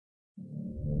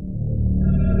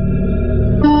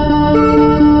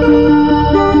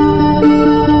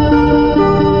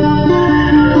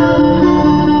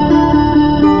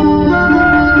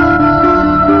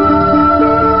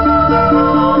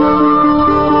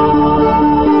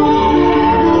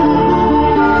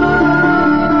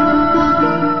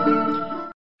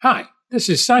This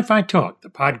is Sci-Fi Talk, the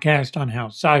podcast on how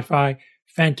sci-fi,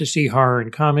 fantasy, horror, and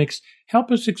comics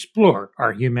help us explore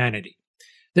our humanity.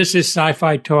 This is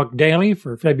Sci-Fi Talk Daily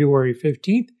for February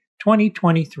 15th,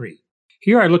 2023.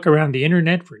 Here I look around the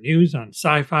internet for news on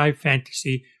sci-fi,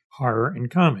 fantasy, horror, and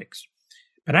comics.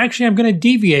 But actually I'm going to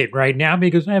deviate right now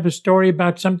because I have a story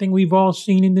about something we've all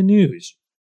seen in the news.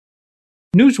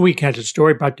 Newsweek has a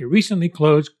story about the recently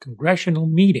closed congressional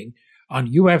meeting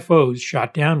on UFOs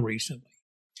shot down recently.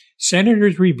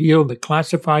 Senators revealed the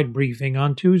classified briefing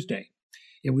on Tuesday.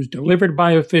 It was delivered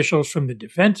by officials from the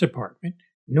Defense Department,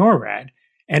 NORAD,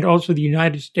 and also the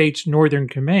United States Northern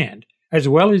Command, as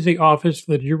well as the Office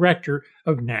for the Director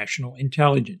of National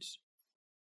Intelligence.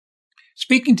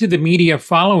 Speaking to the media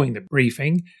following the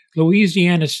briefing,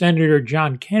 Louisiana Senator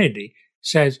John Kennedy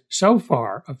says so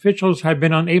far officials have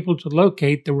been unable to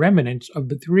locate the remnants of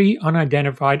the three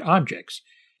unidentified objects,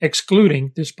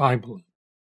 excluding the spy balloon.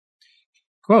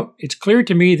 Quote, "It's clear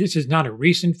to me this is not a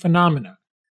recent phenomenon.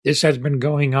 This has been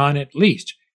going on at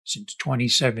least since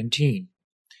 2017.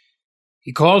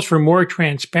 He calls for more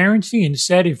transparency and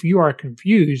said if you are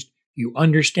confused, you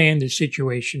understand the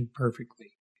situation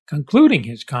perfectly. Concluding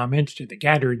his comments to the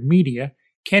gathered media,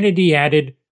 Kennedy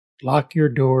added, "Lock your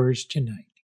doors tonight."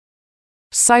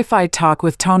 Sci-Fi Talk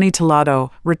with Tony Tellado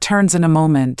returns in a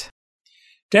moment.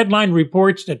 Deadline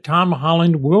reports that Tom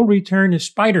Holland will return as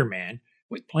Spider-Man,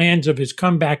 with plans of his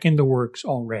comeback in the works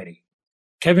already.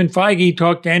 Kevin Feige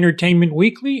talked to Entertainment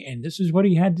Weekly, and this is what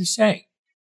he had to say.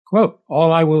 Quote,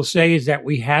 "All I will say is that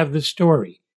we have the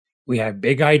story. We have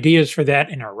big ideas for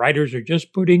that, and our writers are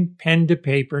just putting pen to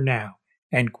paper now."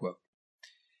 End quote.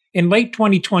 In late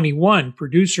 2021,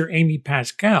 producer Amy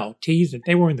Pascal teased that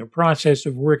they were in the process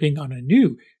of working on a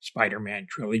new Spider-Man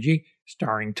trilogy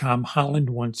starring Tom Holland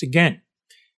once again.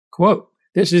 Quote,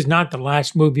 "This is not the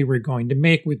last movie we're going to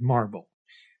make with Marvel.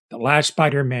 The last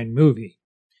Spider-Man movie,"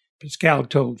 Pascal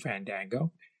told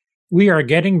Fandango. "We are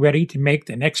getting ready to make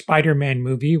the next Spider-Man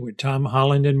movie with Tom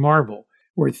Holland and Marvel.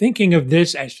 We're thinking of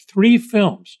this as 3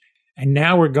 films, and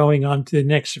now we're going on to the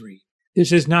next 3.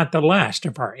 This is not the last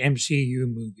of our MCU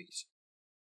movies."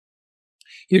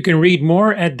 You can read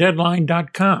more at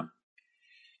Deadline.com.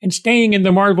 And staying in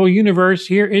the Marvel Universe,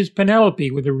 here is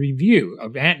Penelope with a review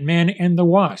of Ant-Man and the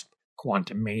Wasp,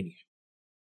 Quantumania.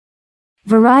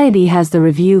 Variety has the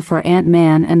review for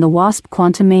Ant-Man and the Wasp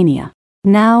Quantumania.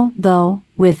 Now, though,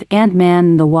 with Ant-Man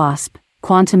and the Wasp,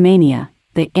 Quantumania,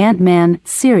 the Ant-Man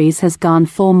series has gone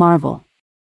full Marvel.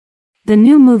 The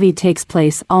new movie takes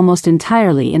place almost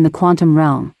entirely in the quantum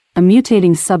realm, a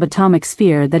mutating subatomic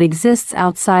sphere that exists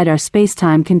outside our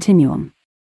space-time continuum.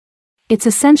 It's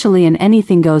essentially an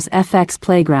anything-goes FX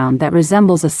playground that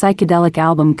resembles a psychedelic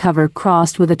album cover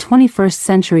crossed with a 21st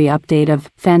century update of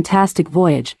Fantastic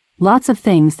Voyage, lots of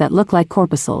things that look like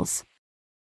corpuscles.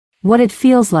 What it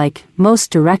feels like, most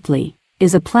directly,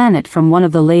 is a planet from one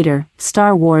of the later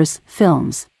Star Wars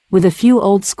films, with a few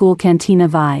old-school cantina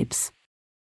vibes.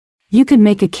 You could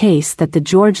make a case that the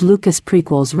George Lucas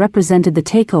prequels represented the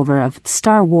takeover of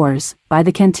Star Wars by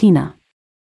the cantina.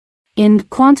 In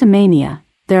Quantumania,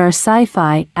 there are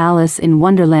sci-fi Alice in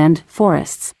Wonderland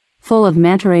forests, full of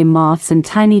manta ray moths and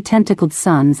tiny tentacled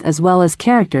suns, as well as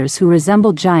characters who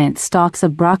resemble giant stalks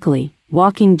of broccoli,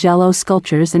 walking jello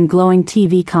sculptures and glowing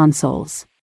TV consoles.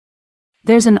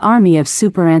 There's an army of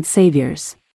super ant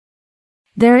saviors.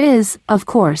 There is, of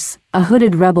course, a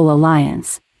hooded rebel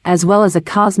alliance, as well as a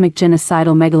cosmic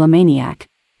genocidal megalomaniac,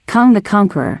 Kong the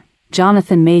Conqueror,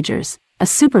 Jonathan Majors, a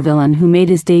supervillain who made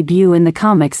his debut in the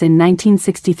comics in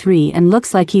 1963 and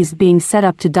looks like he's being set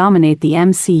up to dominate the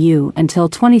MCU until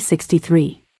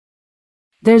 2063.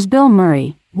 There's Bill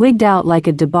Murray, wigged out like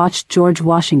a debauched George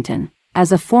Washington,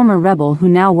 as a former rebel who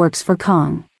now works for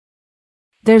Kong.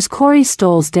 There's Corey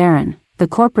Stoll's Darren, the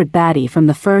corporate baddie from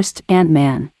the first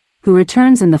Ant-Man, who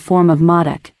returns in the form of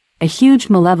Modok, a huge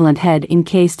malevolent head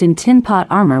encased in tin pot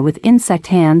armor with insect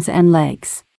hands and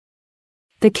legs.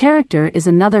 The character is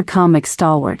another comic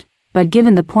stalwart, but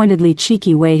given the pointedly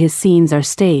cheeky way his scenes are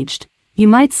staged, you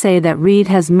might say that Reed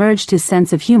has merged his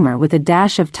sense of humor with a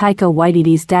dash of Taika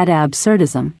Waititi's dada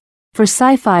absurdism. For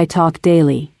Sci-Fi Talk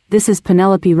Daily, this is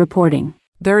Penelope reporting.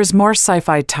 There is more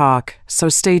sci-fi talk, so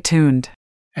stay tuned.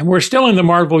 And we're still in the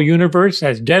Marvel Universe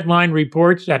as Deadline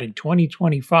reports that in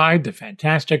 2025, the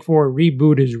Fantastic Four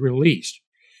reboot is released.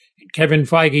 And Kevin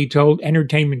Feige told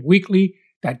Entertainment Weekly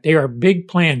that there are big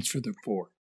plans for the Four.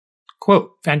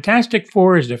 Quote, "Fantastic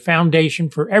Four is the foundation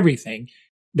for everything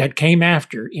that came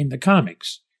after in the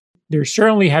comics. There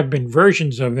certainly have been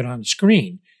versions of it on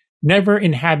screen, never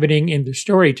inhabiting in the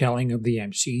storytelling of the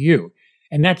MCU,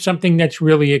 and that's something that's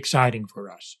really exciting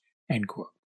for us." End quote.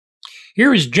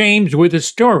 Here is James with a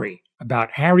story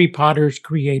about Harry Potter's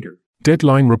creator.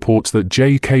 Deadline reports that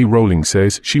J.K. Rowling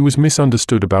says she was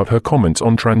misunderstood about her comments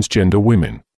on transgender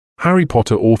women. Harry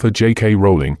Potter author J.K.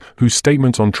 Rowling, whose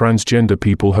statements on transgender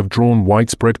people have drawn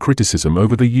widespread criticism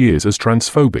over the years as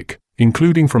transphobic,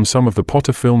 including from some of the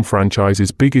Potter film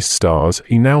franchise's biggest stars,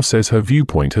 he now says her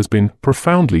viewpoint has been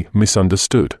profoundly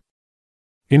misunderstood.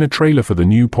 In a trailer for the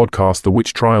new podcast The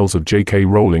Witch Trials of J.K.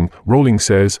 Rowling, Rowling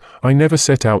says, "I never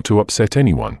set out to upset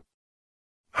anyone.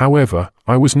 However,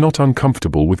 I was not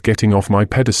uncomfortable with getting off my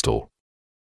pedestal."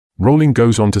 Rowling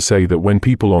goes on to say that when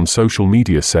people on social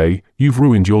media say, "You've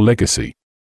ruined your legacy.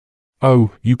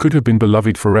 Oh, you could have been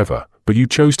beloved forever, but you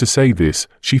chose to say this,"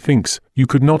 she thinks, "You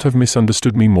could not have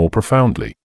misunderstood me more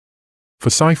profoundly." For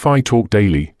Sci-Fi Talk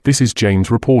Daily, this is James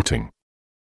reporting.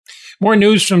 More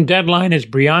news from Deadline as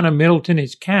Brianna Middleton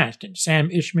is cast in Sam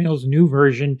Ishmael's new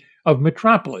version of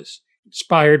Metropolis,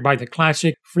 inspired by the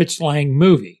classic Fritz Lang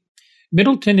movie.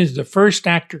 Middleton is the first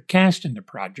actor cast in the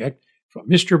project from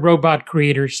Mr. Robot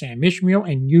creator Sam Ishmael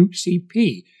and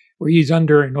UCP, where he's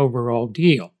under an overall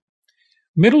deal.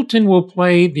 Middleton will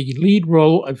play the lead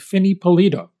role of Finny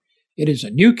Polito. It is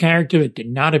a new character that did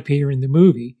not appear in the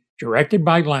movie, directed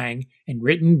by Lang and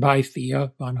written by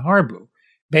Thea von Harbu,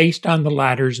 based on the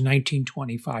latter's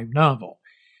 1925 novel,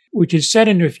 which is set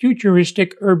in a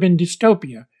futuristic urban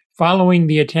dystopia following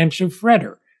the attempts of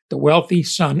Freder, the wealthy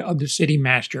son of the city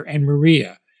master, and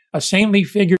Maria, a saintly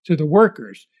figure to the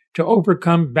workers, to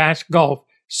overcome vast gulf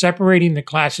separating the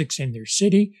classics in their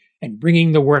city and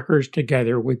bringing the workers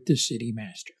together with the city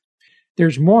master.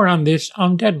 There's more on this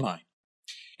on Deadline.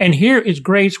 And here is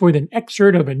Grace with an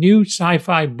excerpt of a new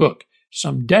sci-fi book,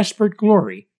 Some Desperate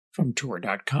Glory, from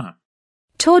Tor.com.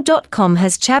 Tor.com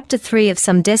has Chapter 3 of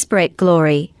Some Desperate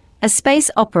Glory, a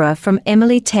space opera from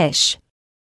Emily Tesh.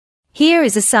 Here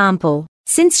is a sample.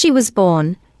 Since she was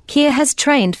born, Kia has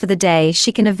trained for the day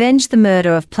she can avenge the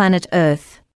murder of planet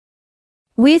Earth.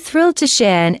 We're thrilled to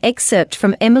share an excerpt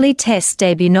from Emily Tesh's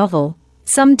debut novel,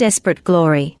 Some Desperate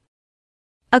Glory.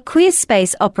 A queer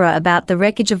space opera about the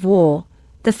wreckage of war,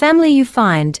 the family you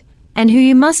find, and who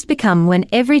you must become when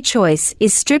every choice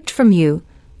is stripped from you.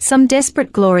 Some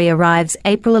Desperate Glory arrives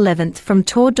April 11th from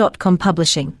Tor.com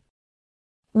Publishing.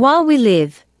 While we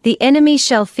live, the enemy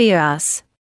shall fear us.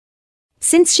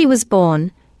 Since she was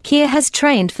born, Kia has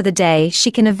trained for the day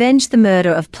she can avenge the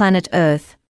murder of planet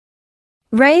Earth.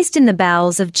 Raised in the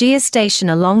bowels of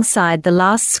geostation alongside the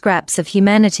last scraps of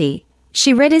humanity,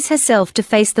 she readies herself to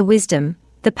face the wisdom,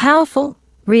 the powerful,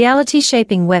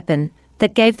 reality-shaping weapon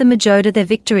that gave the Majoda their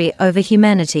victory over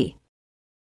humanity.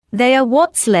 They are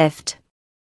what's left.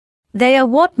 They are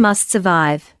what must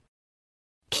survive.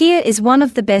 Kia is one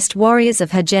of the best warriors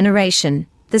of her generation,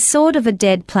 the sword of a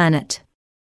dead planet.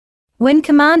 When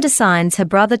command assigns her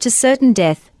brother to certain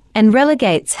death and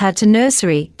relegates her to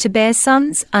nursery to bear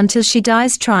sons until she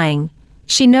dies trying,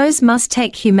 she knows must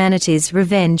take humanity's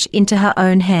revenge into her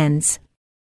own hands.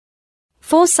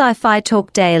 For Sci-Fi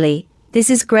Talk Daily, this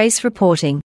is Grace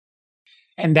reporting.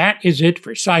 And that is it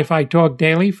for Sci-Fi Talk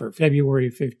Daily for February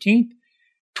 15th,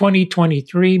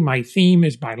 2023. My theme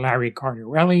is by Larry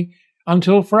Cardarelli.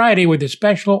 Until Friday with a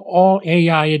special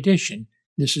all-AI edition,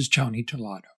 this is Tony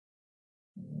Tillotto.